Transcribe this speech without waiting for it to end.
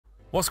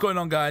What's going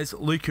on, guys?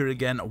 Luke here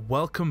again.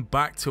 Welcome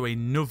back to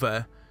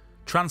another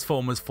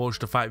Transformers Forged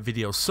to Fight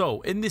video.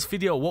 So in this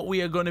video, what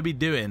we are going to be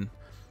doing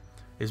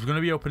is we're going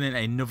to be opening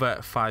another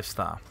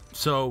 5-star.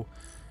 So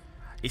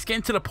it's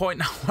getting to the point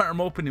now where I'm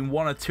opening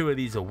 1 or 2 of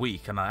these a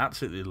week, and I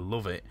absolutely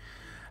love it.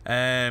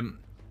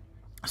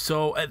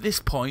 So at this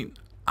point,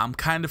 I'm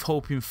kind of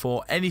hoping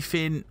for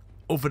anything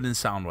other than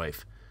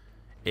Soundwave.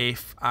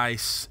 If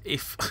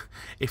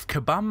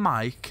Kabam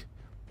Mike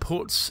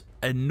puts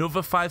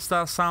another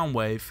 5-star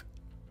Soundwave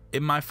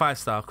in my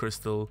 5-star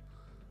crystal,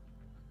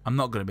 I'm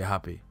not going to be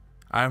happy.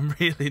 I'm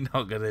really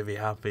not going to be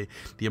happy.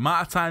 The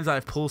amount of times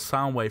I've pulled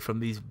Soundwave from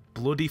these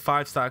bloody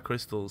 5-star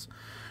crystals.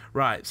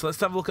 Right, so let's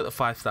have a look at the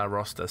 5-star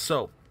roster.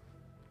 So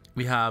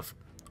we have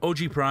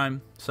OG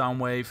Prime,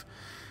 Soundwave,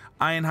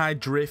 Ironhide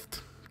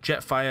Drift,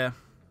 Jetfire,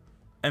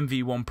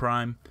 MV1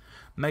 Prime,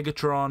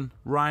 Megatron,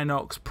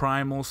 Rhinox,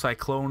 Primal,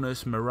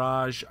 Cyclonus,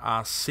 Mirage,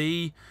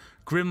 RC,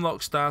 Grimlock,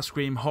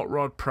 Starscream, Hot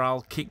Rod,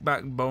 Prowl,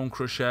 Kickback, Bone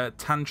Crusher,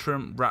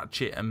 Tantrum,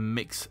 Ratchet, and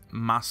Mix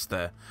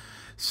Master.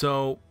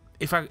 So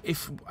if I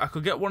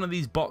could get one of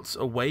these bots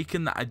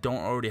awakened that I don't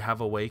already have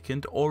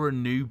awakened, or a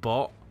new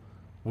bot,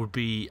 would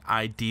be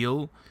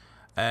ideal.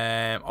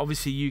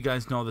 Obviously, you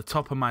guys know the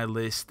top of my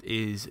list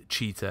is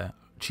Cheetor.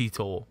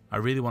 I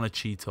really want a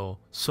Cheetor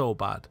so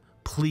bad.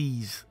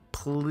 Please,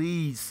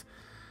 please,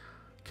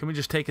 can we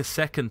just take a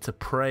second to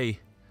pray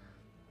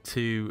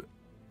to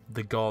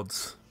the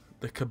gods?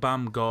 The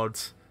Kabam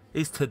gods.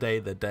 Is today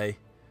the day?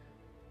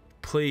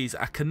 Please,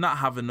 I cannot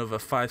have another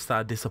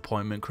 5-star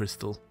disappointment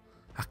crystal.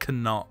 I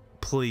cannot.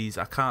 Please,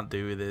 I can't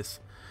do with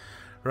this.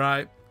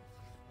 Right.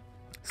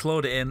 Let's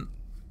load it in.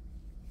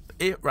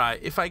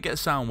 Right, if I get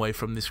Soundwave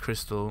from this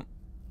crystal,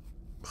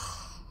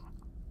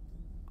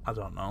 I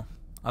don't know.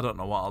 I don't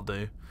know what I'll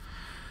do.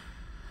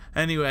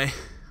 Anyway.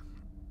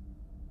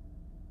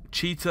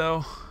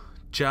 Cheetor,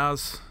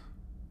 Jazz,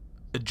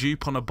 a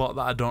dupe on a bot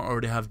that I don't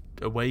already have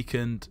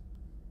awakened.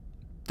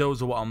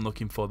 Those are what I'm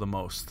looking for the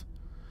most.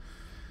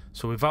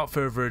 So without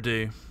further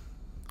ado,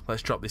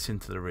 let's drop this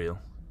into the reel.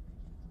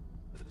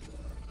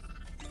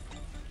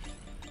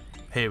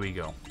 Here we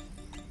go.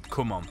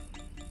 Come on.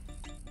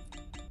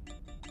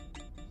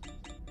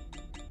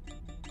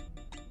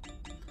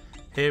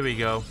 Here we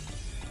go.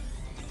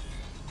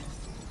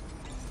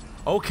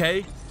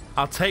 Okay,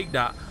 I'll take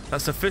that.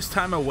 That's the first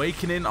time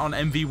awakening on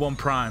MV1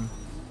 Prime.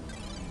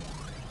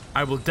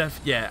 I will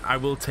I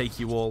will take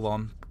you all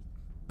on.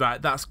 Right,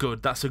 that's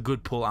good. That's a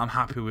good pull. I'm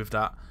happy with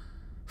that.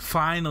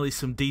 Finally,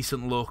 some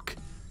decent luck.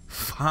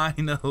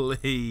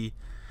 Finally.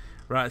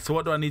 Right, so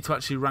what do I need to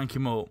actually rank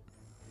him up?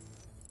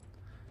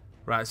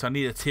 Right, so I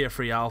need a tier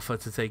 3 alpha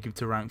to take him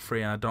to rank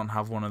 3, and I don't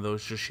have one of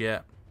those just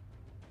yet.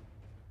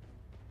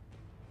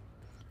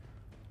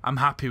 I'm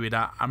happy with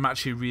that. I'm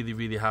actually really,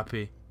 really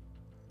happy.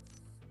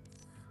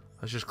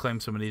 Let's just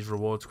claim some of these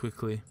rewards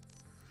quickly.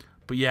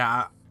 But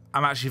yeah,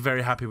 I'm actually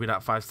very happy with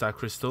that 5-star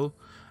crystal.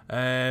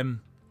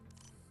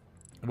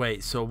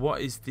 Wait, so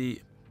what is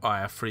the... Oh,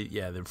 I have 3...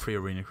 Yeah, the 3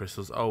 arena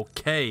crystals.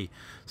 Okay,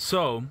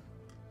 so...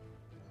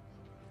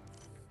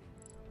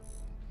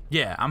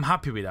 Yeah, I'm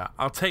happy with that.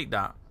 I'll take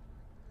that.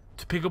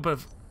 To pick up a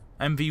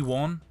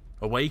MV1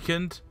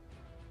 awakened,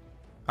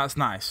 that's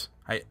nice.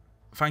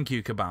 Thank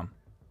you, Kabam.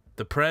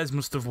 The prayers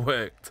must have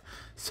worked.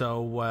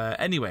 So,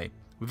 anyway,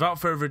 without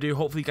further ado,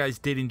 hopefully you guys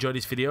did enjoy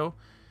this video.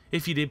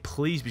 If you did,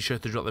 please be sure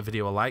to drop the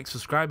video a like.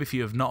 Subscribe if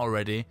you have not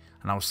already.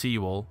 And I'll see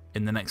you all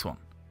in the next one.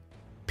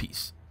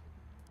 Peace.